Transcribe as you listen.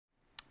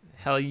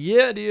Hell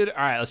yeah, dude. All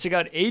right, let's check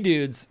out A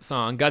Dude's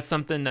song. Got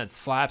something that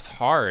slaps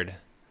hard.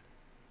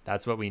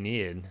 That's what we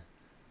need.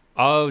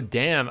 Oh,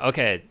 damn.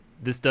 Okay,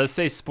 this does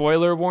say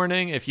spoiler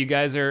warning if you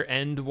guys are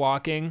end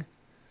walking.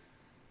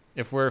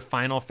 If we're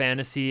Final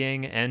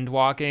Fantasying end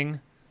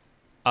walking.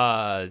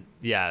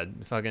 Yeah,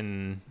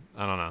 fucking,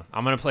 I don't know.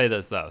 I'm going to play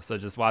this, though, so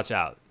just watch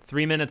out.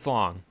 3 minutes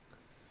long.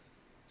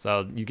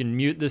 So you can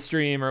mute the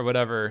stream or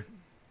whatever,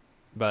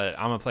 but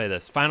I'm going to play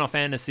this. Final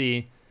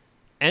Fantasy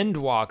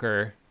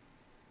Endwalker.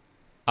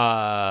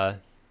 Yeah.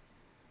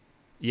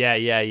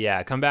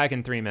 Come back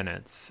in 3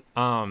 minutes.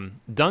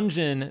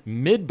 Dungeon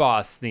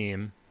mid-boss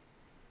theme.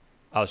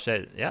 Oh,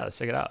 shit. Yeah, let's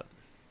check it out.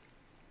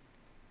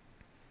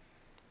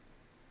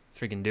 Let's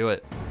freaking do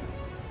it.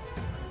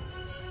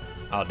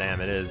 Oh,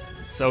 damn, it is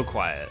so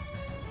quiet.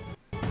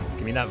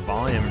 Give me that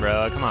volume,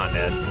 bro. Come on,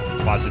 dude.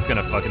 Watch, it's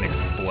gonna fucking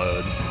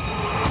explode.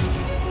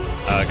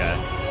 Okay.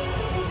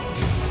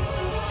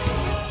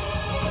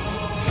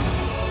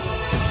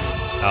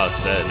 Oh,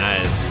 shit,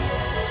 nice.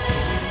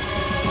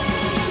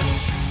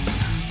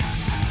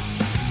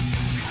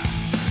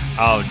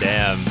 Oh,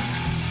 damn.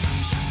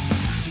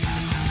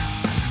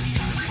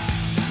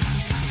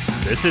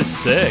 This is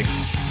sick.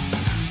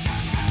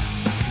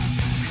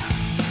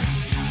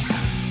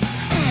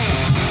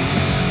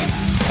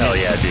 Hell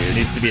yeah, dude. It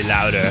needs to be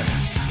louder.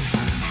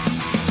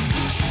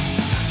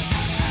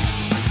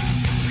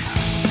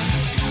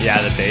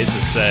 Yeah, the bass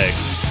is sick.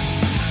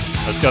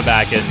 Let's go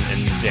back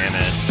and jam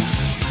it.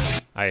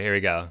 All right, here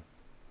we go.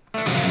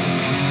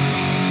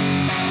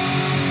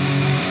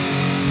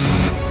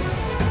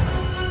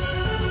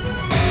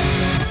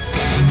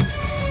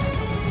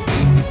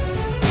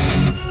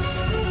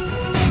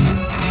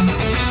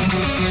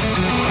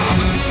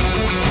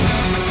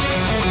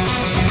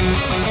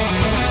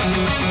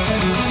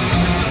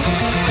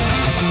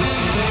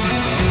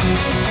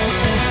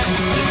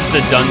 The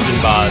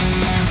dungeon boss.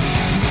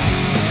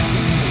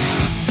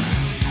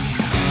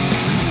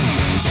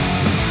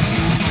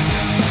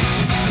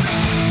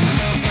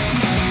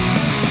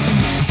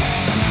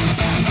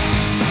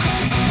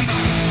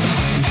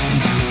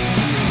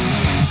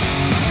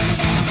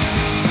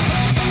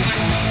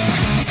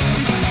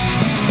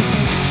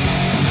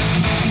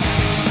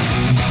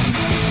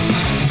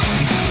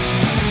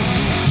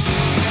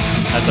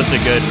 That's such a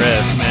good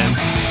riff, man.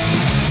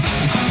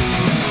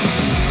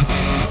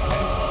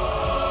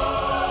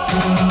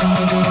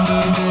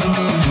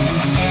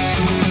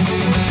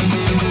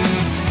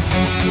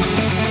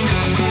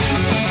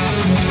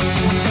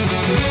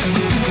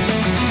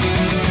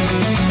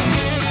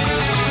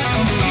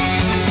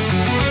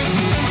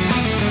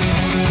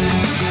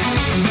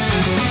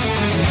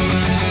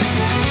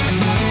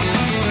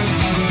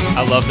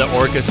 I love the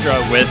orchestra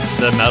with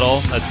the metal.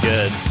 That's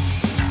good.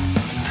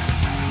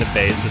 The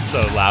bass is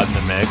so loud in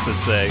the mix. It's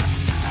sick.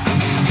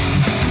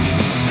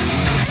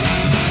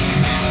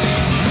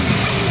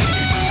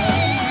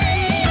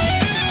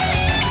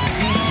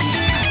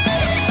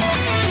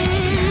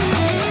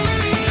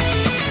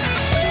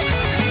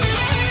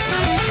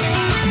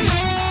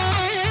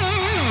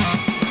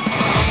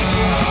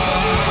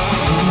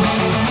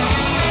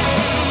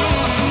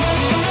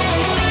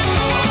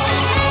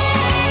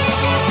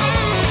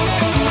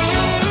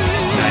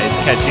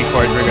 Catchy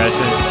chord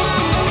progression.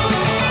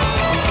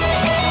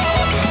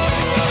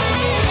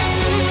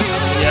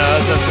 Yeah,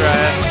 that's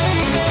right.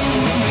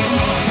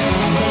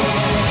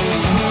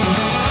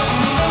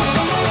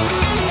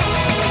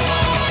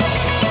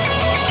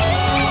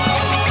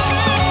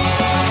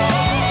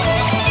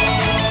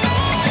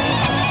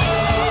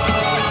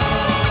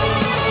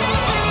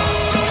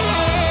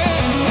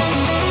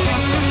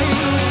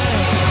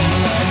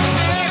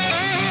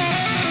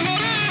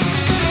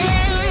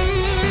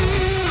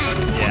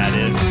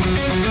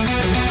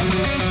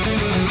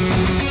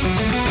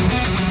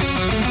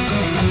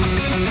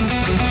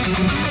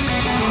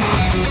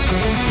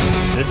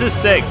 This is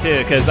sick too,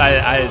 because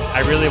I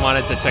really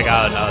wanted to check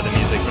out the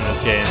music from this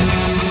game.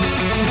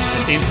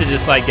 It seems to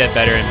just like get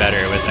better and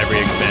better with every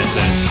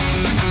expansion.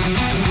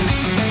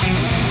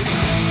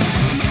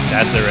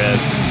 That's the riff.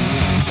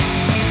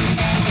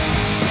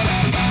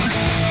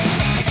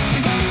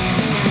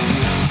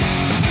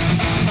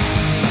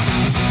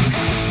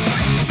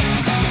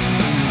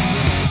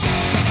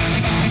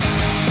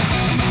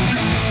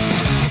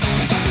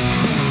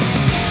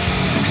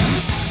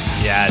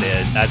 Yeah,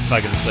 dude, that's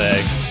fucking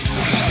sick.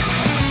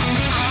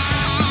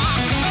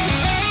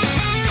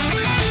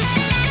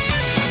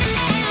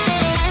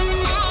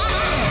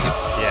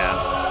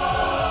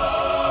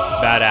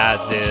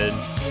 Badass, dude.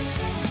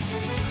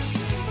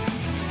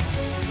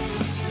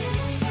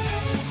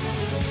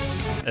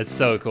 It's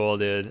so cool,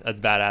 dude.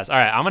 That's badass. All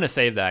right, I'm gonna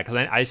save that because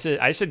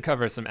I should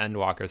cover some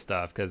Endwalker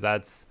stuff because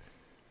that's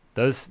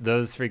those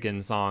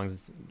freaking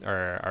songs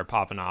are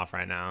popping off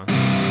right now.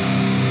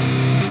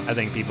 I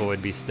think people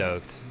would be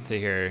stoked to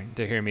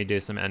hear me do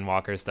some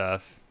Endwalker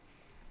stuff.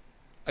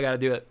 I gotta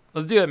do it.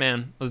 Let's do it,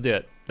 man. Let's do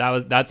it. That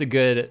would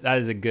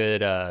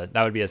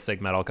be a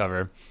sick metal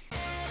cover.